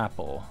little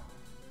apple.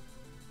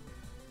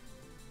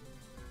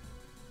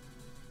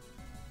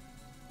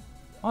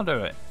 I'll do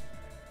it.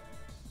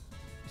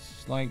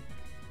 It's like,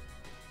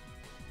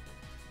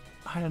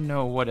 I don't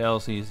know what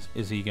else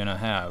is he gonna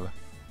have.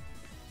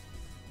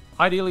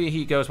 Ideally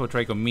he goes with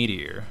Draco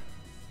Meteor.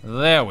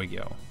 There we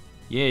go.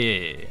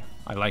 Yeah,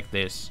 I like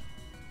this.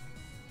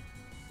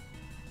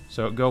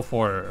 So go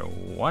for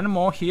one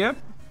more here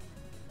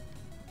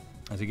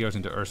as he goes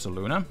into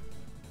Ursaluna.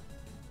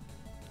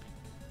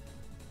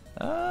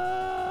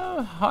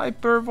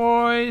 Hyper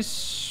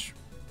Voice.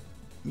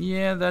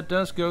 Yeah, that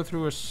does go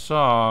through a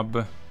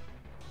sob.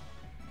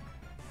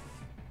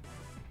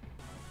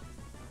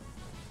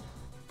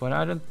 But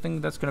I don't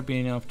think that's gonna be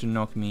enough to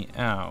knock me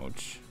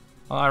out.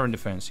 I'll Iron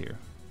Defense here.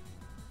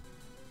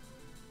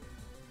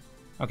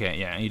 Okay,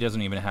 yeah, he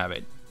doesn't even have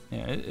it.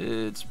 Yeah,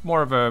 it's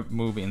more of a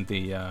move in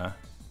the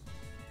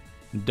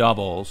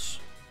doubles.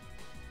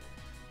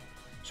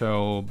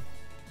 So,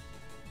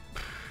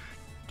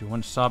 do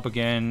one sub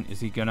again. Is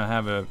he gonna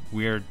have a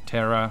weird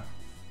Terra?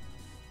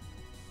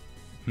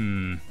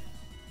 I'm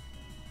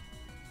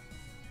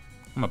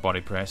a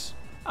body press.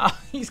 Oh,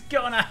 he's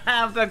gonna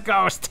have the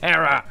Ghost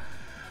Terra.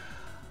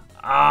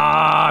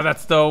 Ah,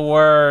 that's the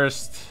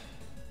worst.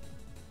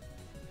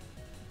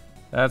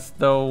 That's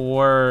the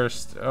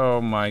worst.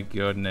 Oh my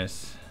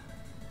goodness.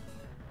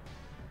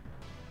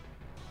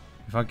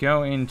 If I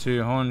go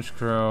into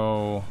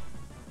Honchkrow...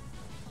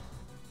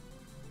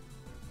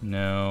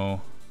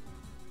 No.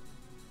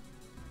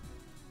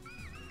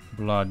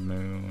 Blood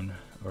Moon.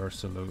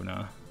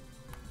 Ursaluna.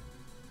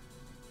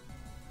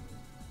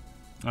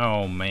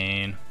 Oh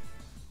man.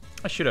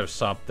 I should have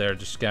stopped there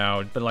to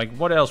scout, but like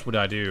what else would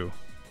I do?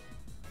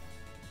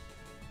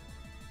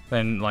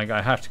 Then like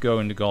I have to go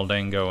into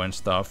Goldango and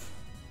stuff.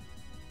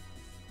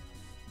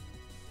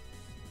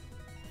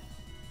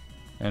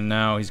 And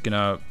now he's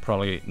gonna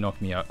probably knock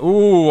me out.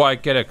 Ooh, I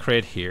get a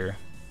crit here.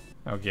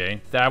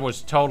 Okay, that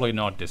was totally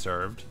not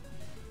deserved.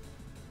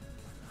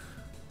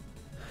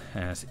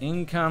 As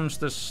in comes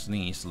the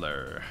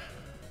Sneasler.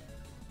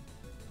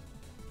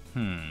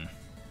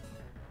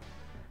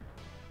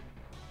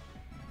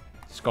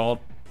 Scald.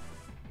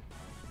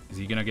 Is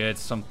he gonna get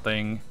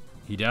something?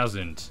 He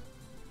doesn't.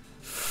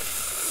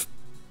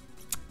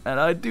 And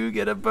I do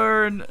get a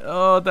burn.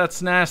 Oh,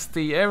 that's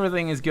nasty.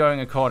 Everything is going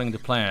according to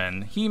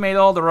plan. He made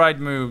all the right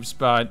moves,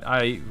 but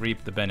I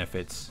reap the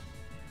benefits.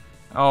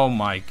 Oh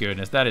my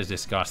goodness, that is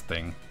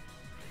disgusting.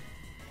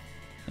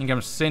 In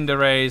comes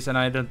Cinderace, and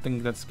I don't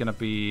think that's gonna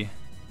be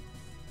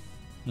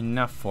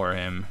enough for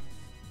him.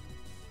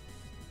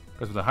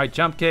 Because with a high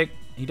jump kick,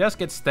 he does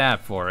get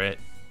stabbed for it.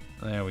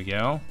 There we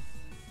go.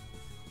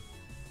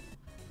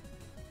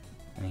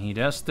 And he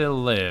does still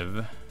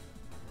live.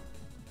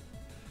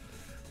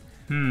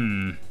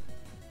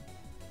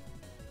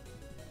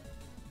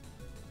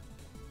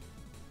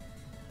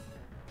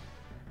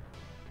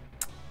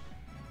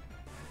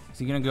 Is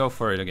he gonna go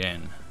for it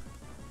again?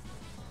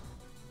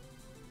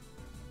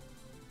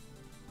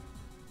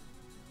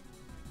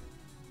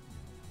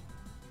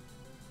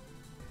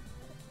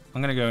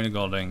 I'm gonna go into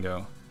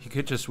Goldango. He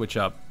could just switch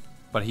up,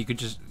 but he could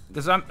just...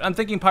 Because I'm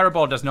thinking Pyro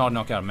Ball does not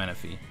knock out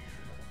Manaphy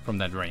from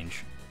that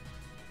range.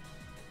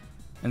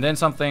 And then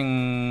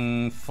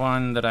something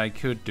fun that I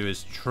could do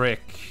is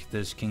trick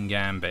this King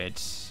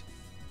Gambit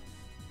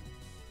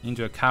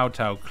into a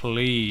Kowtow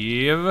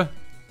Cleave.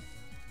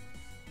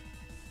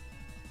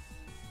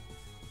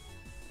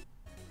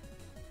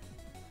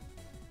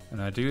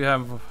 And I do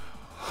have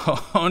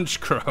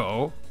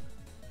Honchkrow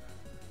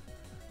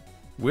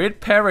with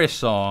Perish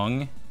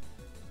Song.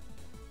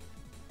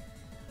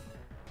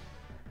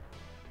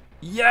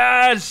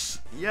 Yes!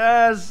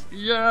 Yes!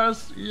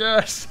 Yes!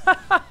 Yes!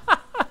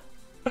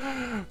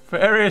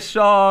 Perish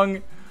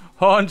Song,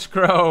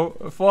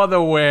 Honchkrow for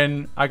the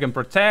win. I can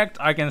protect,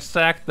 I can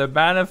sack the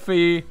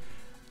Manaphy.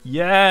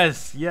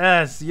 Yes,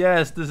 yes,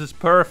 yes, this is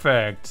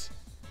perfect.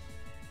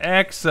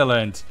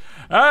 Excellent.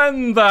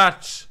 And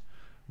that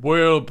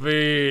will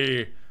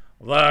be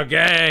the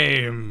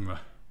game.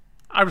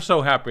 I'm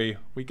so happy.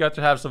 We got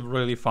to have some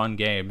really fun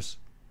games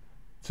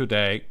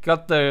today.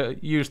 Got to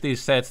use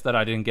these sets that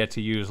I didn't get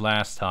to use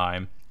last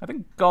time. I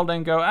think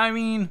Goldango, I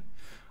mean,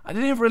 I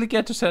didn't really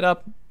get to set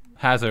up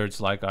hazards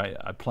like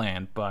I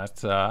planned,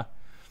 but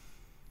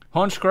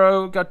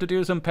Honchkrow got to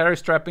do some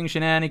Perish trapping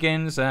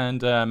shenanigans, and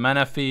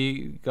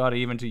Manaphy got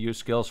even to use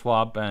Skill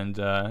Swap and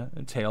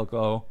Tail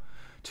Glow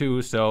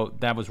too, so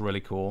that was really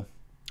cool.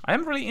 I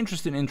am really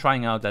interested in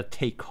trying out that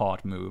Take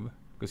Caught move,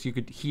 because you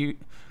could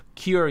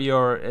cure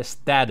your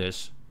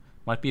status.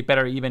 Might be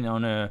better even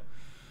on a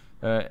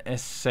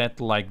set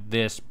like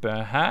this,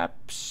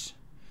 perhaps.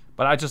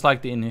 But I just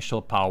like the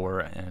initial power,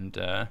 and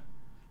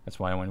that's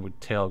why I went with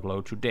Tail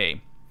Glow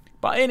today.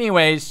 But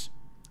anyways,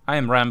 I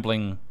am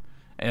rambling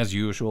as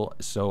usual,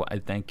 so I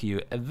thank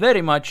you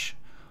very much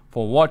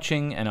for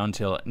watching, and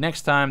until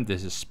next time,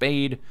 this is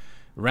Spade,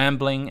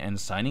 rambling and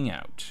signing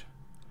out.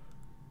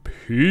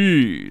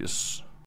 Peace.